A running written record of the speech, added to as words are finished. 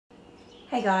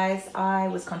Hey guys, I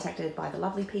was contacted by the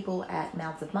lovely people at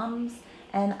Mouths of Mums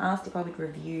and asked if I would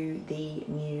review the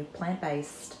new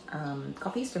plant-based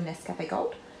coffees from NESCAFÉ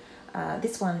Gold.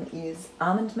 This one is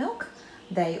almond milk.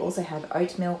 They also have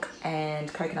oat milk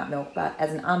and coconut milk, but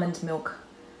as an almond milk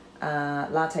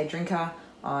latte drinker,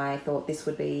 I thought this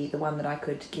would be the one that I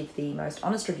could give the most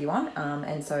honest review on,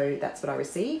 and so that's what I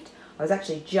received. I was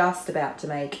actually just about to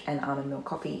make an almond milk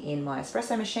coffee in my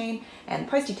espresso machine, and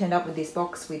Posty turned up with this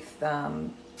box with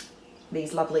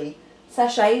these lovely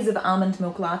sachets of almond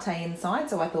milk latte inside,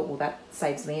 so I thought, well, that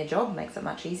saves me a job, makes it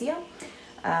much easier.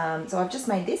 So I've just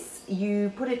made this.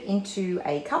 You put it into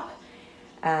a cup,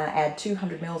 add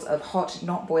 200 ml of hot,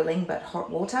 not boiling, but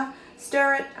hot water,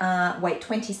 stir it, wait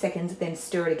 20 seconds, then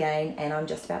stir it again, and I'm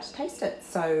just about to taste it.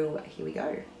 So here we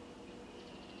go.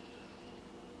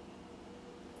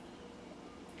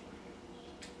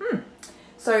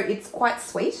 So it's quite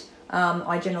sweet.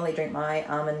 I generally drink my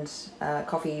almond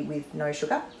coffee with no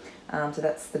sugar, so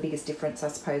that's the biggest difference, I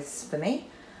suppose, for me.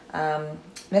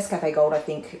 NESCAFÉ Gold, I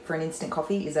think, for an instant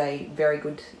coffee is a very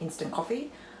good instant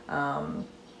coffee.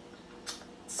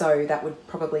 So that would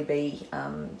probably be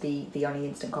the only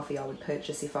instant coffee I would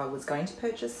purchase if I was going to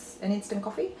purchase an instant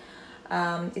coffee.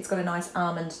 It's got a nice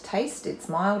almond taste. It's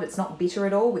mild. It's not bitter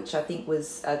at all, which I think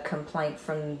was a complaint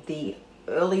from the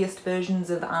earliest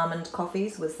versions of almond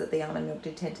coffees, was that the almond milk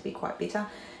did tend to be quite bitter.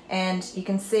 And you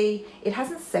can see it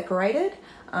hasn't separated.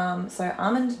 So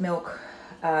almond milk,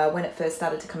 when it first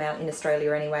started to come out in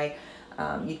Australia anyway,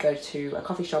 you'd go to a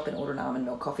coffee shop and order an almond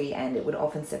milk coffee, and it would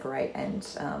often separate and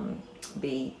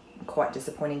be quite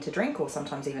disappointing to drink, or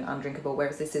sometimes even undrinkable,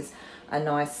 whereas this is a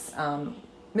nice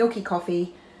milky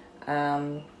coffee,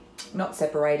 not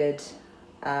separated,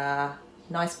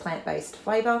 nice plant-based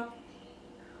flavour,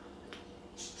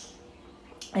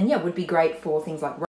 and yeah, would be great for things like